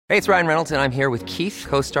Hey, it's Ryan Reynolds, and I'm here with Keith,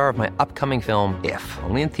 co-star of my upcoming film, If,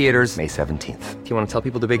 only in theaters May 17th. Do you want to tell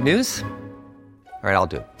people the big news? All right, I'll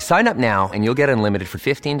do it. Sign up now and you'll get unlimited for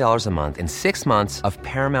 $15 a month and 6 months of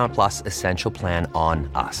Paramount Plus Essential Plan on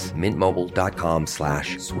us.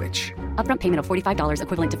 MintMobile.com/switch. Upfront payment of $45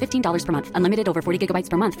 equivalent to $15 per month. Unlimited over 40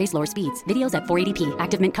 gigabytes per month. Face lower speeds. Videos at 480p.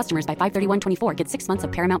 Active Mint customers by 531.24 get 6 months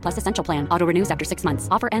of Paramount Plus Essential Plan. Auto renews after 6 months.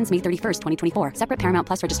 Offer ends May 31st, 2024. Separate Paramount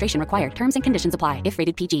Plus registration required. Terms and conditions apply if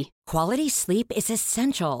rated PG. Quality sleep is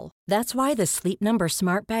essential. That's why the Sleep Number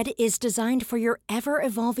Smart Bed is designed for your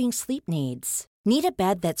ever-evolving sleep needs. Need a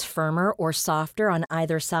bed that's firmer or softer on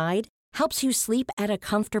either side? Helps you sleep at a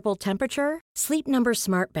comfortable temperature? Sleep Number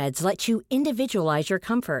Smart Beds let you individualize your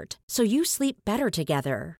comfort, so you sleep better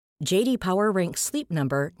together. J.D. Power ranks Sleep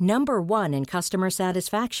Number number 1 in customer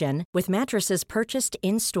satisfaction with mattresses purchased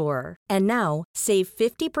in-store. And now, save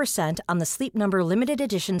 50% on the Sleep Number Limited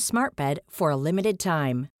Edition Smart Bed for a limited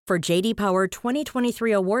time. For J.D. Power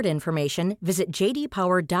 2023 award information, visit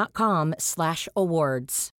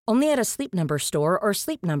jdpower.com/awards. Only at a Sleep Number store or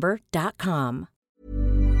sleepnumber.com.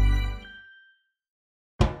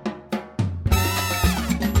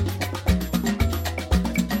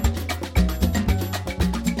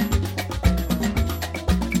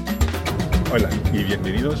 Hola y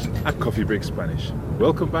bienvenidos a Coffee Break Spanish.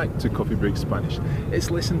 Welcome back to Coffee Break Spanish.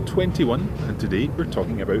 It's lesson 21 and today we're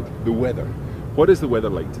talking about the weather. What is the weather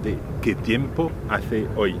like today? ¿Qué tiempo hace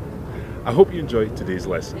hoy? I hope you enjoy today's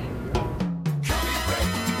lesson.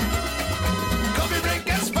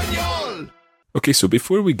 Okay, so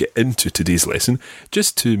before we get into today's lesson,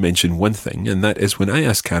 just to mention one thing, and that is when I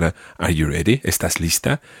ask Cara, are you ready? ¿Estás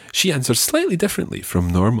lista? She answers slightly differently from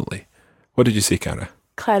normally. What did you say, Cara?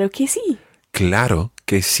 Claro que sí. Claro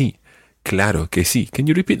que sí. Claro que sí. Can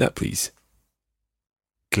you repeat that, please?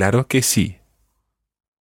 Claro que sí.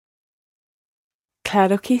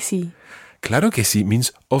 Claro que sí. Claro que sí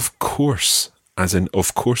means of course, as in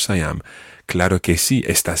of course I am. Claro que sí.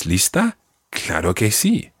 ¿Estás lista? Claro que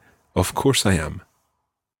sí. Of course I am.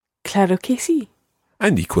 Claro que sí.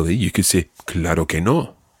 And equally, you could say, claro que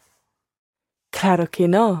no. Claro que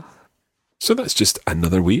no. So that's just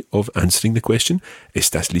another way of answering the question,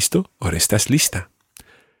 ¿estás listo or estás lista?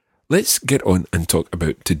 Let's get on and talk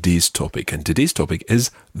about today's topic. And today's topic is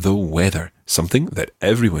the weather, something that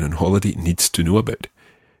everyone on holiday needs to know about.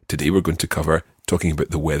 Today we're going to cover talking about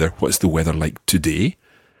the weather. What's the weather like today?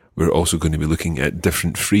 We're also going to be looking at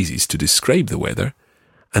different phrases to describe the weather.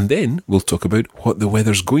 And then we'll talk about what the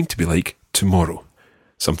weather's going to be like tomorrow,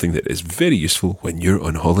 something that is very useful when you're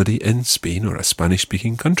on holiday in Spain or a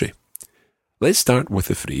Spanish-speaking country. Let's start with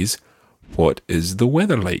the phrase, what is the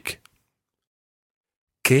weather like?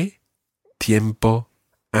 ¿Qué tiempo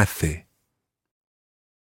hace?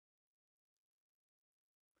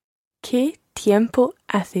 ¿Qué tiempo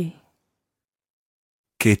hace?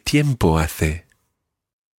 ¿Qué tiempo hace?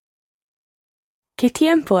 ¿Qué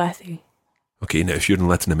tiempo hace? Okay, now if you're in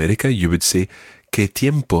Latin America, you would say, ¿Qué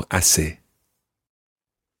tiempo hace?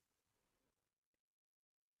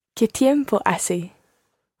 ¿Qué tiempo hace?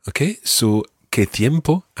 Okay, so ¿qué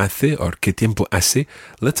tiempo hace or ¿qué tiempo hace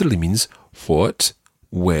literally means what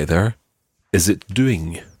weather is it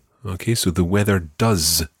doing? Okay, so the weather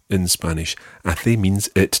does in Spanish. Hace means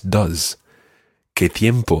it does. ¿Qué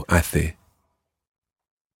tiempo hace?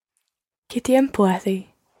 ¿Qué tiempo hace?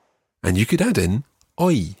 And you could add in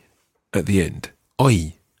hoy at the end.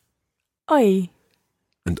 Hoy. Hoy.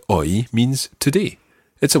 And hoy means today.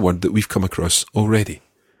 It's a word that we've come across already.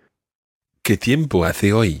 ¿Qué tiempo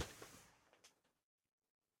hace hoy?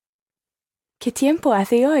 ¿Qué tiempo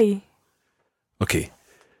hace hoy? Okay.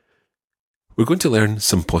 We're going to learn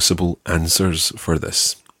some possible answers for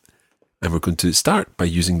this. And we're going to start by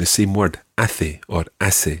using the same word, hace or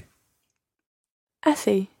hace.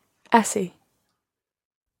 Hace. Hace.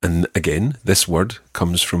 And again, this word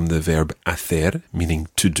comes from the verb hacer, meaning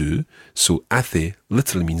to do. So hace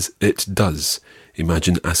literally means it does.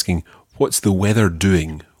 Imagine asking, what's the weather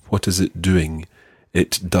doing? What is it doing?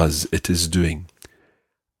 It does. It is doing.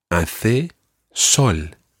 Hace sol.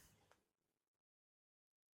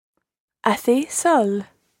 Hace sol.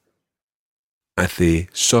 Hace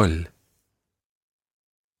sol.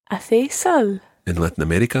 Hace sol. In Latin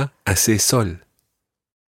America, hace sol.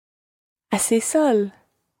 Hace sol.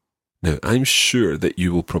 Now, I'm sure that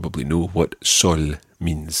you will probably know what sol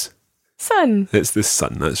means. Sun. It's the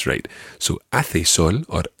sun, that's right. So, hace sol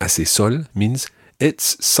or hace sol means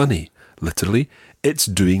it's sunny. Literally, it's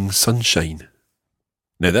doing sunshine.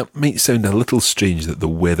 Now, that might sound a little strange that the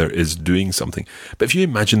weather is doing something, but if you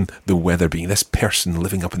imagine the weather being this person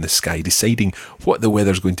living up in the sky, deciding what the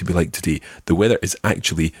weather's going to be like today, the weather is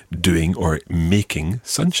actually doing or making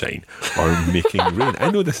sunshine or making rain.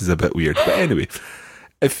 I know this is a bit weird, but anyway,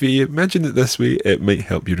 if you imagine it this way, it might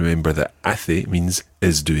help you remember that hace means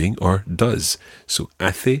is doing or does. So,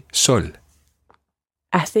 hace sol.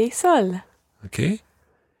 Hace sol. Okay?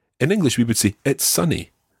 In English, we would say it's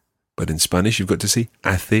sunny. But in Spanish, you've got to say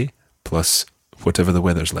hace plus whatever the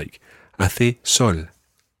weather's like. Hace sol.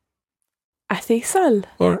 Hace sol.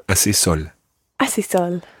 Or hace sol. Hace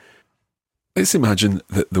sol. Let's imagine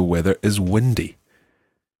that the weather is windy.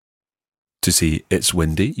 To say it's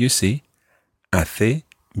windy, you say hace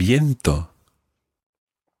viento.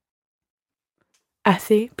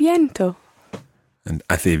 Hace viento. And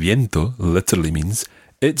hace viento literally means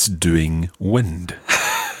it's doing wind.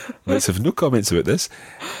 Let's have no comments about this.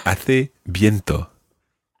 Hace viento.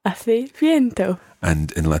 Hace viento.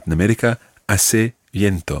 And in Latin America, hace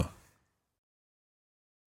viento.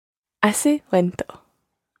 Hace viento.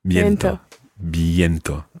 Viento.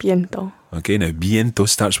 Viento. Viento. Okay, now viento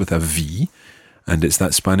starts with a V, and it's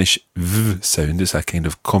that Spanish V sound. It's a kind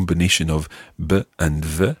of combination of B and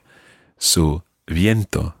V. So,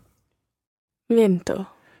 viento. Viento.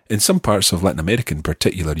 In some parts of Latin America in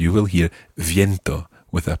particular, you will hear viento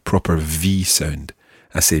with a proper V sound.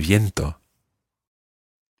 Hace viento.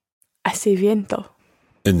 Hace viento.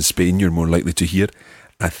 In Spain, you're more likely to hear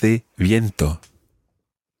hace viento.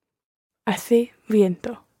 Hace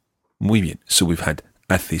viento. Muy bien. So we've had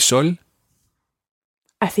hace sol,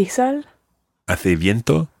 Hace sol. hace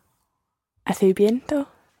viento. Hace viento.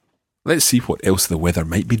 Let's see what else the weather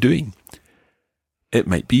might be doing. It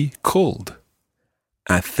might be cold.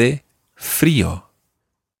 Hace frío.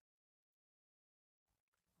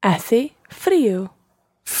 Hace frío.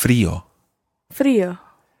 Frío. Frío.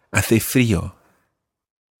 Hace frío.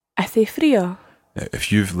 Hace frío. Now,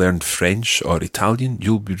 if you've learned French or Italian,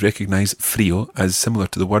 you'll recognise frío as similar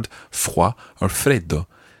to the word froid or freddo.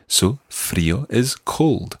 So, frío is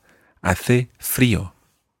cold. Hace frío.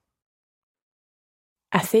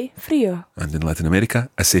 Hace frío. And in Latin America,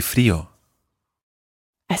 hace frío.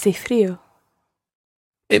 Hace frío.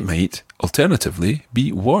 It might, alternatively,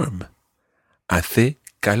 be warm. Hace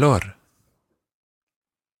calor.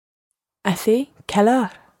 Hace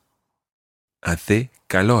calor. Hace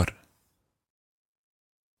calor.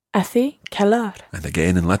 Hace calor. And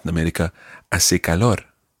again in Latin America, hace calor.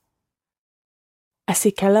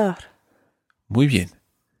 Hace calor. Muy bien.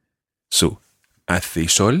 So, hace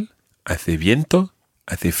sol, hace viento,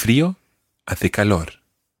 hace frío, hace calor.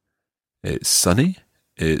 It's sunny,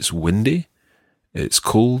 it's windy, it's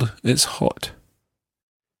cold, it's hot.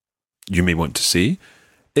 You may want to say,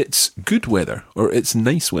 it's good weather or it's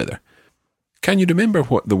nice weather. Can you remember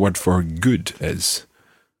what the word for good is?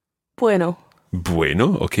 Bueno.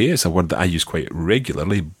 Bueno, okay, it's a word that I use quite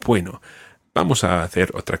regularly. Bueno. Vamos a hacer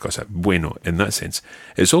otra cosa. Bueno, in that sense.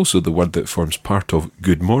 It's also the word that forms part of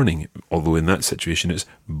good morning, although in that situation it's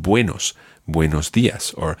buenos, buenos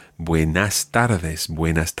días, or buenas tardes,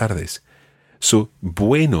 buenas tardes. So,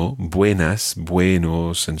 bueno, buenas,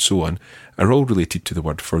 buenos, and so on are all related to the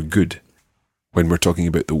word for good. When we're talking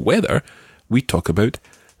about the weather, we talk about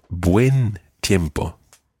buen tiempo.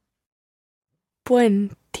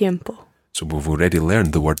 Buen tiempo. So we've already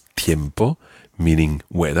learned the word tiempo, meaning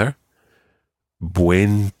weather.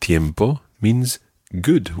 Buen tiempo means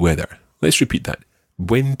good weather. Let's repeat that.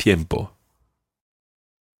 Buen tiempo.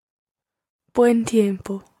 Buen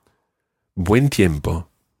tiempo. Buen tiempo.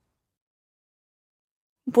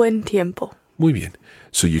 Buen tiempo. Muy bien.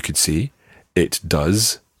 So you could say, it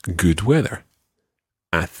does good weather.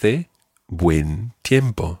 Hace buen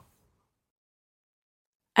tiempo.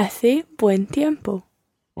 Hace buen tiempo.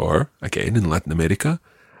 Or, again in Latin America,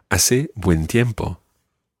 hace buen tiempo.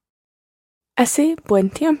 Hace buen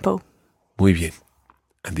tiempo. Muy bien.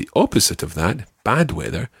 And the opposite of that, bad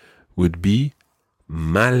weather, would be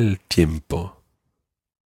mal tiempo.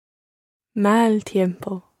 Mal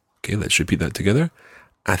tiempo. Okay, let's repeat that together.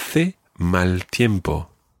 Hace mal tiempo.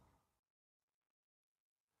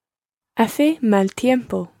 Hace mal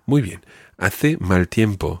tiempo. Muy bien. Hace mal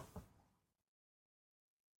tiempo.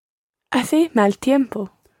 Hace mal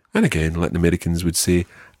tiempo. And again, Latin Americans would say,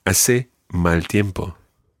 hace mal tiempo.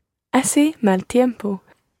 Hace mal tiempo.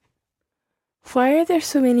 Why are there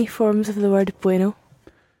so many forms of the word bueno?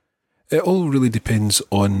 It all really depends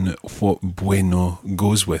on what bueno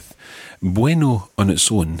goes with. Bueno on its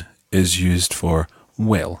own is used for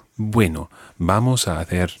well. Bueno. Vamos a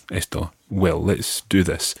hacer esto. Well, let's do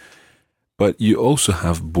this. But you also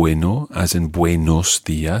have bueno, as in buenos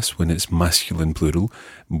dias, when it's masculine plural,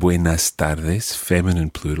 buenas tardes, feminine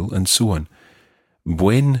plural, and so on.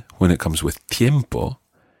 Buen, when it comes with tiempo,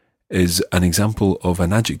 is an example of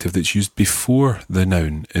an adjective that's used before the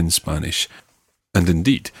noun in Spanish. And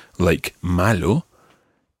indeed, like malo,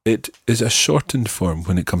 it is a shortened form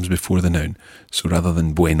when it comes before the noun. So rather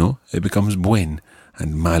than bueno, it becomes buen,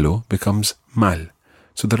 and malo becomes mal.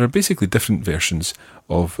 So there are basically different versions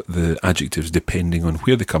of the adjectives depending on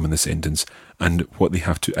where they come in the sentence and what they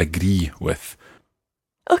have to agree with.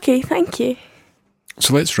 Okay, thank you.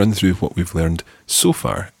 So let's run through what we've learned so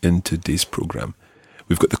far in today's programme.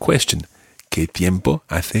 We've got the question, ¿Qué tiempo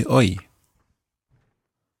hace hoy?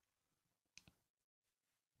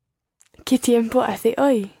 ¿Qué tiempo hace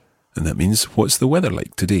hoy? And that means, what's the weather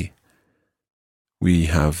like today? We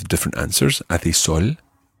have different answers. Hace sol.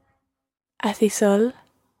 Hace sol.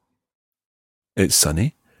 It's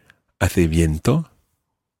sunny. Hace viento.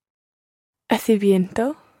 Hace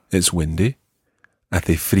viento. It's windy.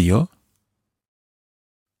 Hace frío.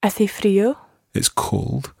 Hace frío. It's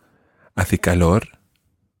cold. Hace calor.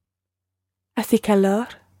 Hace calor.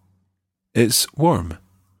 It's warm.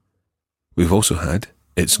 We've also had,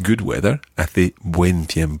 it's good weather. Hace buen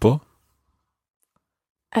tiempo.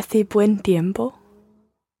 Hace buen tiempo.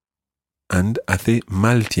 And hace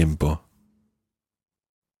mal tiempo.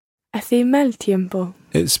 Hace mal tiempo.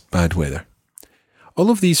 It's bad weather. All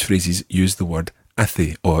of these phrases use the word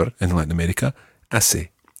hace, or in Latin America, hace.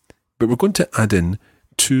 But we're going to add in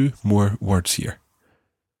 2 more words here.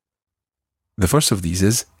 The first of these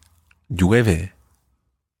is llueve.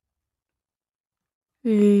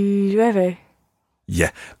 Llueve.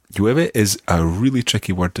 Yeah, llueve is a really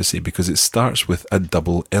tricky word to say because it starts with a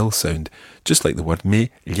double L sound, just like the word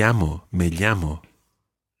me llamo, me llamo.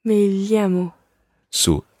 Me llamo.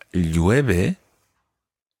 So, llueve,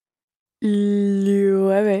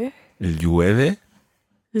 Llueve. llueve.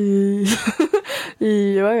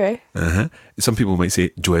 Llueve. Uh-huh. Some people might say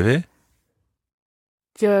llueve.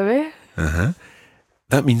 Llueve. Uh-huh.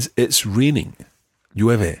 That means it's raining.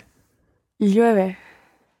 Llueve, Llueve.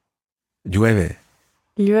 llueve.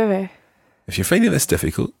 Llueve. If you're finding this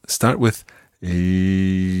difficult, start with llueve.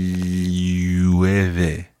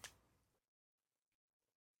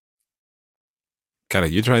 Cara,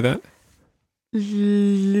 you try that?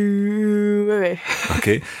 Llueve.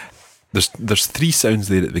 Okay. There's 3 sounds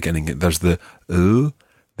there at the beginning. There's the L,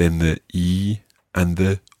 then the I, and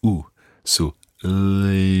the U. So,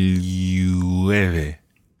 llueve.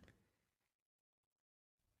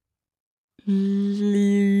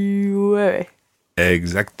 Llueve.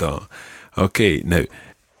 Exacto. Okay, now,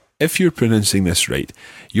 if you're pronouncing this right,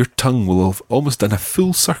 your tongue will have almost done a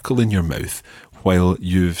full circle in your mouth while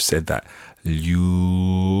you've said that.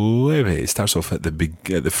 Llueve. It starts off at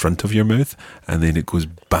the front of your mouth, and then it goes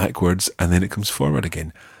backwards, and then it comes forward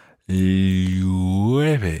again.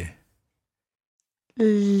 Llueve.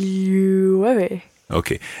 Llueve.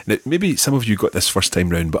 Okay, now maybe some of you got this first time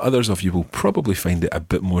round, but others of you will probably find it a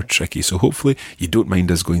bit more tricky, so hopefully you don't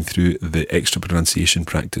mind us going through the extra pronunciation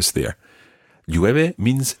practice there. Llueve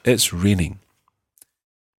means it's raining.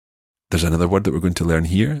 There's another word that we're going to learn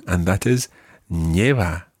here, and that is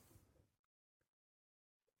nieva.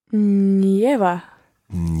 Nieva.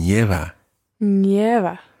 Nieva.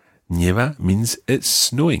 Nieva. Nieva means it's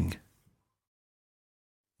snowing.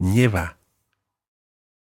 Nieva.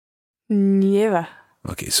 Nieva.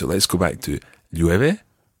 Okay, so let's go back to llueve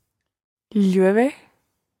Llueve.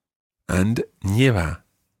 and nieva.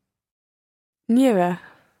 Nieva.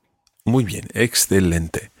 Muy bien,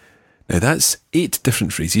 excelente. Now that's 8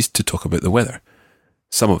 different phrases to talk about the weather.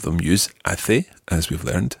 Some of them use hace, as we've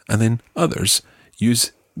learned, and then others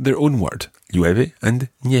use their own word, llueve and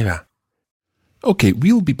nieva. Okay,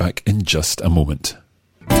 we'll be back in just a moment.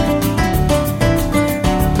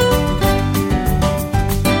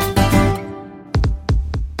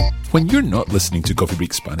 When you're not listening to Coffee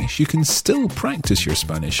Break Spanish, you can still practice your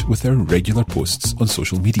Spanish with our regular posts on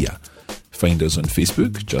social media. Find us on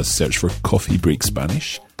Facebook, just search for Coffee Break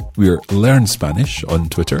Spanish. We're Learn Spanish on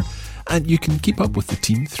Twitter, and you can keep up with the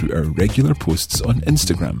team through our regular posts on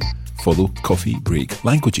Instagram. Follow Coffee Break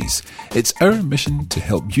Languages. It's our mission to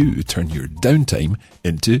help you turn your downtime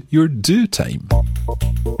into your do time.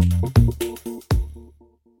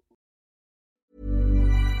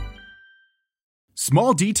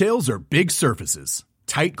 Small details are big surfaces.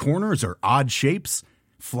 Tight corners are odd shapes.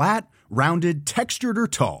 Flat, rounded, textured, or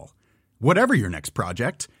tall. Whatever your next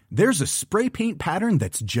project, there's a spray paint pattern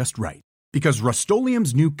that's just right. Because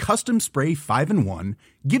Rust-Oleum's new Custom Spray 5-in-1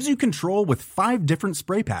 gives you control with 5 different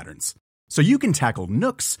spray patterns. So you can tackle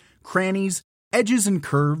nooks, crannies, edges, and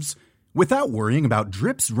curves without worrying about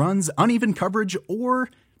drips, runs, uneven coverage, or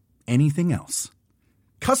anything else.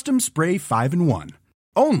 Custom Spray 5-in-1.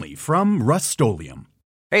 Only from Rust-Oleum.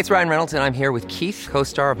 Hey, it's Ryan Reynolds, and I'm here with Keith,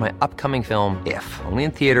 co-star of my upcoming film, If, only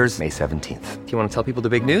in theaters May 17th. Do you want to tell people the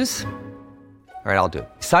big news? All right, I'll do it.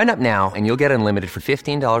 Sign up now and you'll get unlimited for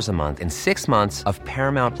 $15 a month and 6 months of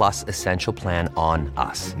Paramount Plus Essential Plan on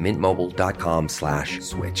us.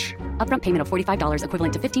 MintMobile.com/switch. Upfront payment of $45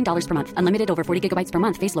 equivalent to $15 per month. Unlimited over 40 gigabytes per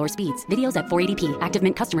month. Face lower speeds. Videos at 480p. Active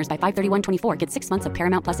Mint customers by 531.24 get 6 months of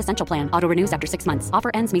Paramount Plus Essential Plan. Auto renews after 6 months. Offer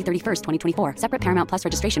ends May 31st, 2024. Separate Paramount Plus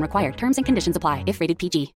registration required. Terms and conditions apply if rated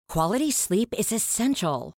PG. Quality sleep is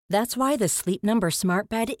essential. That's why the Sleep Number Smart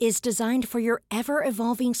Bed is designed for your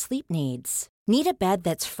ever-evolving sleep needs. Need a bed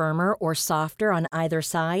that's firmer or softer on either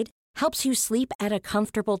side? Helps you sleep at a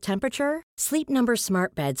comfortable temperature? Sleep Number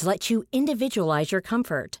Smart Beds let you individualize your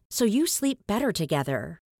comfort, so you sleep better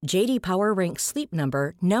together. J.D. Power ranks Sleep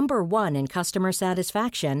Number number 1 in customer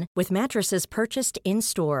satisfaction with mattresses purchased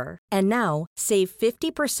in-store. And now, save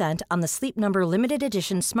 50% on the Sleep Number Limited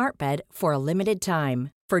Edition Smart Bed for a limited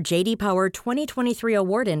time. For J.D. Power 2023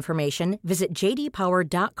 award information, visit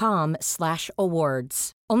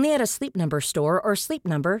jdpower.com/awards. Only at a Sleep Number store or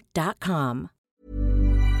sleepnumber.com.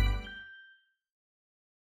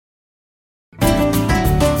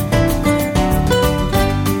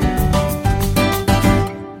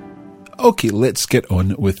 Okay, let's get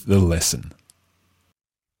on with the lesson.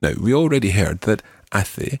 Now, we already heard that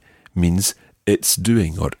athe means it's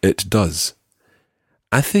doing or it does.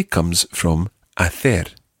 Athe comes from hacer,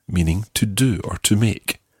 meaning to do or to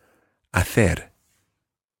make. Hacer.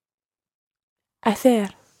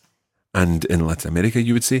 Hacer. And in Latin America,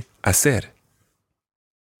 you would say hacer.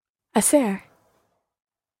 Hacer.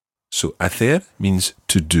 So hacer means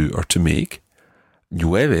to do or to make.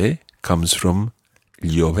 Llueve comes from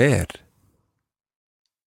llover.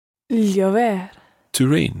 Llover. To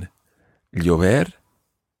rain. Llover.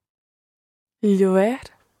 Llover.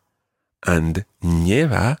 And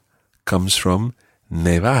nieva comes from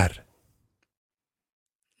nevar.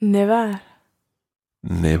 Nevar.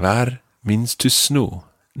 Nevar means to snow.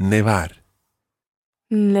 Nevar.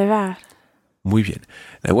 Nevar. Muy bien.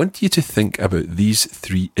 Now, I want you to think about these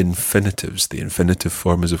three infinitives. The infinitive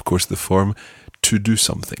form is, of course, the form to do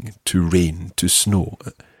something, to rain, to snow.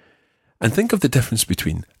 And think of the difference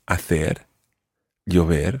between hacer,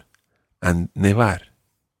 llover, and nevar.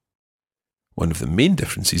 One of the main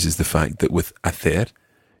differences is the fact that with hacer,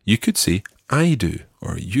 you could say I do,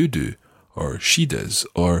 or you do, or she does,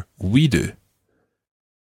 or we do.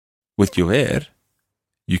 With llover,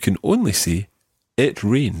 you can only say it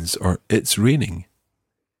rains or it's raining.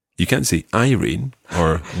 You can't say I rain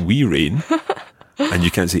or we rain, and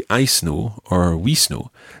you can't say I snow or we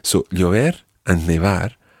snow. So llover and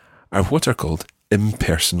nevar are what are called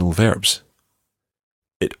impersonal verbs.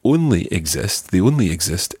 They only exist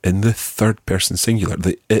in the third person singular,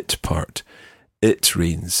 the it part. It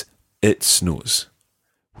rains, it snows.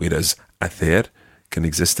 Whereas hacer can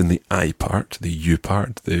exist in the I part, the you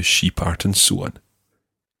part, the she part, and so on.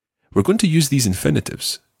 We're going to use these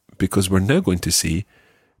infinitives because we're now going to say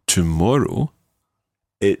tomorrow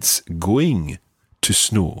it's going to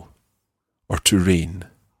snow or to rain.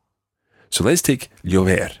 So let's take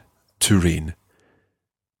llover, to rain.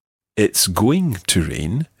 It's going to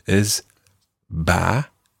rain is va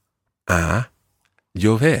a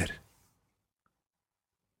llover.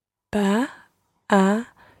 Va a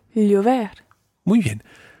llover. Muy bien.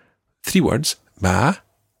 3 words. Va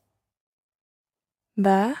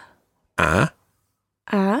Va a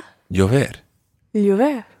a llover.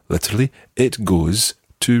 llover. Literally, it goes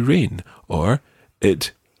to rain, or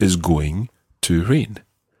it is going to rain.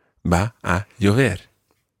 Va a llover.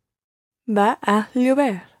 Va a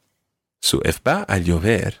llover. So if va a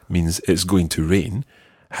llover means it's going to rain,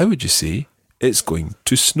 how would you say it's going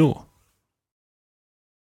to snow?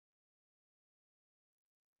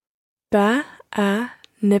 Va a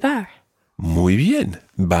nevar. Muy bien.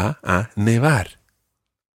 Va a nevar.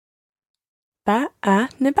 Va a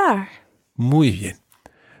nevar. Muy bien.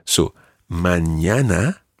 So,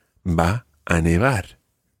 mañana va a nevar.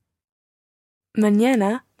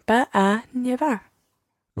 Mañana va a nevar.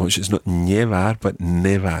 Which is not nevar, but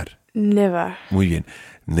nevar. Nevar. Muy bien.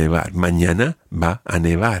 Nevar. Mañana va a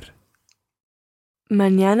nevar.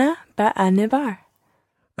 Mañana va a nevar.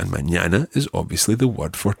 And mañana is obviously the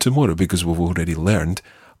word for tomorrow because we've already learned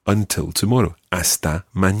until tomorrow. Hasta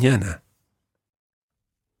mañana.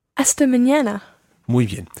 Hasta mañana. Muy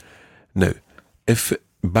bien. Now, if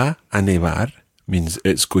va a nevar means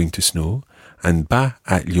it's going to snow and va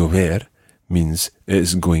a llover means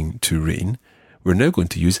it's going to rain, we're now going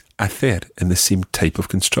to use hacer in the same type of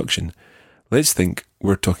construction. Let's think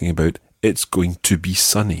we're talking about it's going to be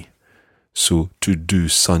sunny. So to do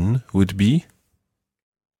sun would be?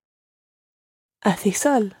 Hace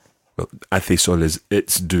sol. Well, hace sol is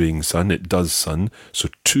it's doing sun, it does sun. So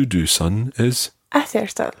to do sun is? Hacer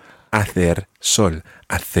sol. Hacer sol.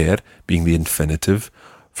 Hacer being the infinitive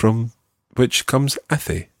from which comes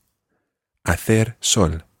hace. Hacer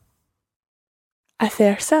sol.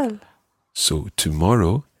 Hacer sol. So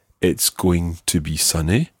tomorrow it's going to be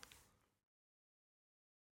sunny.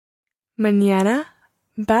 Mañana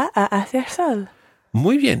va a hacer sol.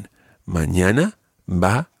 Muy bien. Mañana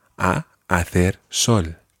va a hacer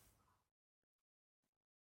sol.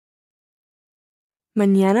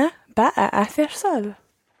 Mañana va a hacer sol.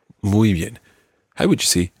 Muy bien. How would you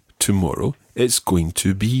say tomorrow it's going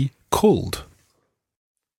to be cold?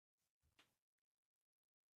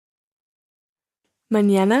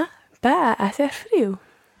 Mañana va a hacer frío.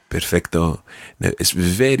 Perfecto. Now, it's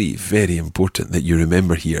very, very important that you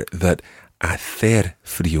remember here that hacer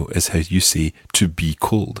frío is how you say to be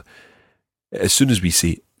cold. As soon as we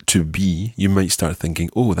say to be, you might start thinking,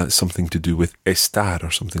 oh, that's something to do with estar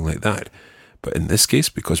or something like that. But in this case,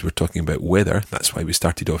 because we're talking about weather, that's why we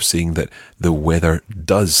started off saying that the weather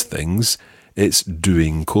does things. It's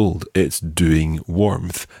doing cold, it's doing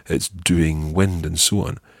warmth, it's doing wind and so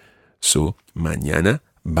on. So, mañana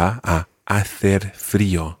va a hacer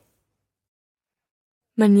frío.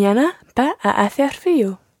 Mañana va a hacer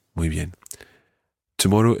frío. Muy bien.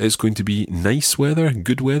 Tomorrow is going to be nice weather,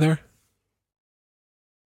 good weather?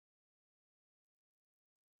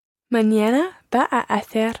 Mañana va a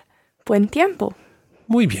hacer buen tiempo.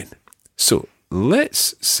 Muy bien. So,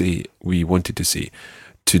 let's say we wanted to say,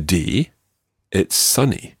 today it's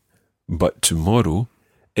sunny, but tomorrow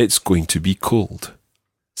it's going to be cold.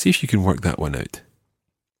 See if you can work that one out.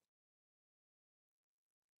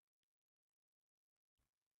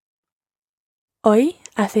 Hoy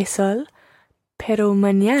hace sol, pero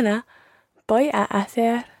mañana voy a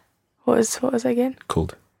hacer... What was again?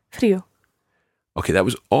 Cold. Frío. Okay, that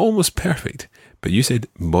was almost perfect, but you said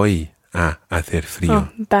voy a hacer frío. Oh,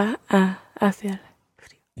 va a hacer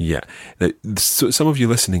frío. Yeah. Now, so some of you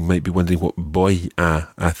listening might be wondering what voy a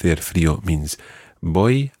hacer frío means.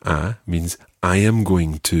 Voy a means I am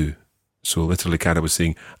going to. So literally Cara was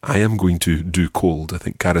saying, I am going to do cold. I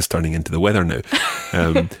think Cara's turning into the weather now.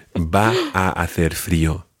 Va a hacer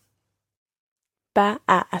frío. Va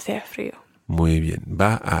a hacer frío. Muy bien.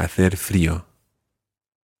 Va a hacer frío.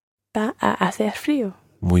 Va a hacer frío.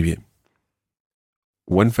 Muy bien.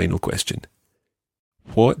 One final question.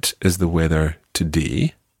 What is the weather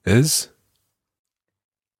today is?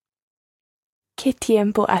 ¿Qué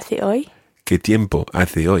tiempo hace hoy? ¿Qué tiempo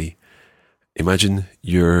hace hoy? Imagine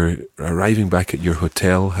you're arriving back at your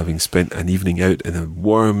hotel, having spent an evening out in a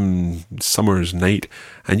warm summer's night,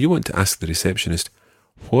 and you want to ask the receptionist,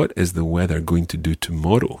 what is the weather going to do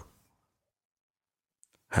tomorrow?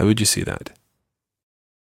 How would you say that?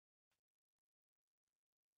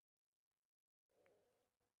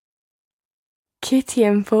 ¿Qué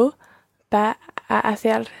tiempo va a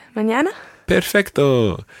hacer mañana?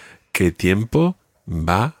 Perfecto. ¿Qué tiempo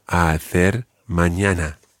va a hacer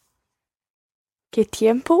mañana? ¿Qué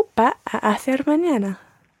tiempo va a hacer mañana?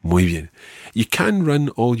 Muy bien. You can run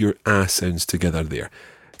all your a sounds together there.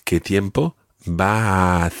 ¿Qué tiempo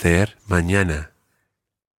va a hacer mañana?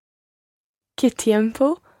 ¿Qué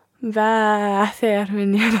tiempo va a hacer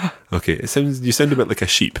mañana? Okay, you sound a bit like a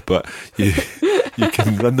sheep, but you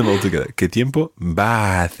can run them all together. ¿Qué tiempo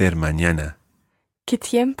va a hacer mañana? ¿Qué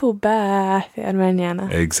tiempo va a hacer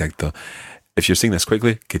mañana? Exacto. If you're saying this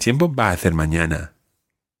quickly, ¿qué tiempo va a hacer mañana?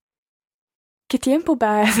 ¿Qué tiempo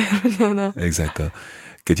va a hacer mañana? Exacto.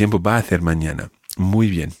 ¿Qué tiempo va a hacer mañana? Muy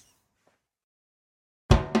bien.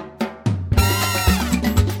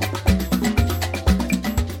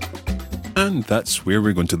 And that's where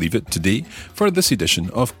we're going to leave it today for this edition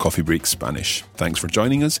of Coffee Break Spanish. Thanks for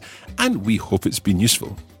joining us, and we hope it's been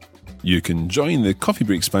useful. You can join the Coffee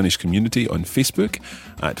Break Spanish community on Facebook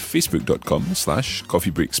at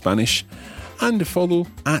facebook.com/coffeebreakspanish and follow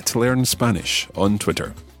 @LearnSpanish on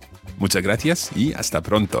Twitter. Muchas gracias y hasta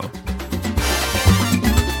pronto.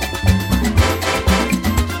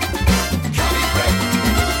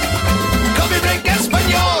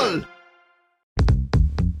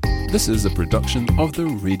 This is a production of the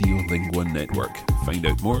Radiolingua Network. Find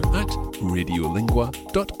out more at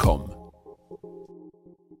radiolingua.com.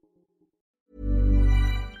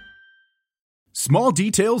 Small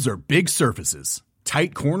details are big surfaces.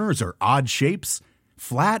 Tight corners are odd shapes.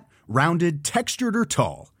 Flat, rounded, textured, or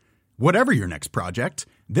tall. Whatever your next project,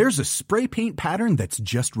 there's a spray paint pattern that's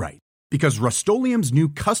just right. Because Rust-Oleum's new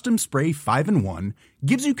Custom Spray 5-in-1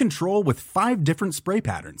 gives you control with 5 different spray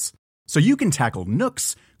patterns. So you can tackle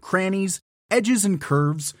nooks, crannies, edges, and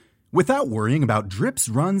curves without worrying about drips,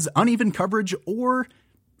 runs, uneven coverage, or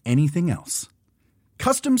anything else.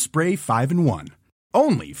 Custom Spray 5-in-1.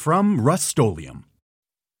 Only from Rust-Oleum.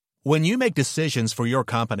 When you make decisions for your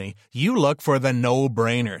company, you look for the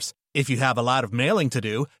no-brainers. If you have a lot of mailing to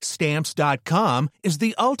do, Stamps.com is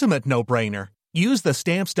the ultimate no-brainer. Use the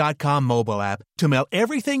Stamps.com mobile app to mail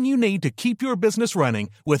everything you need to keep your business running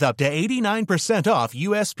with up to 89% off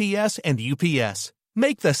USPS and UPS.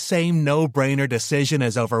 Make the same no-brainer decision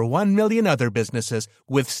as over 1 million other businesses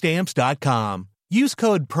with Stamps.com. Use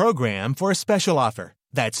code PROGRAM for a special offer.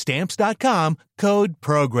 That's Stamps.com, code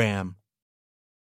PROGRAM.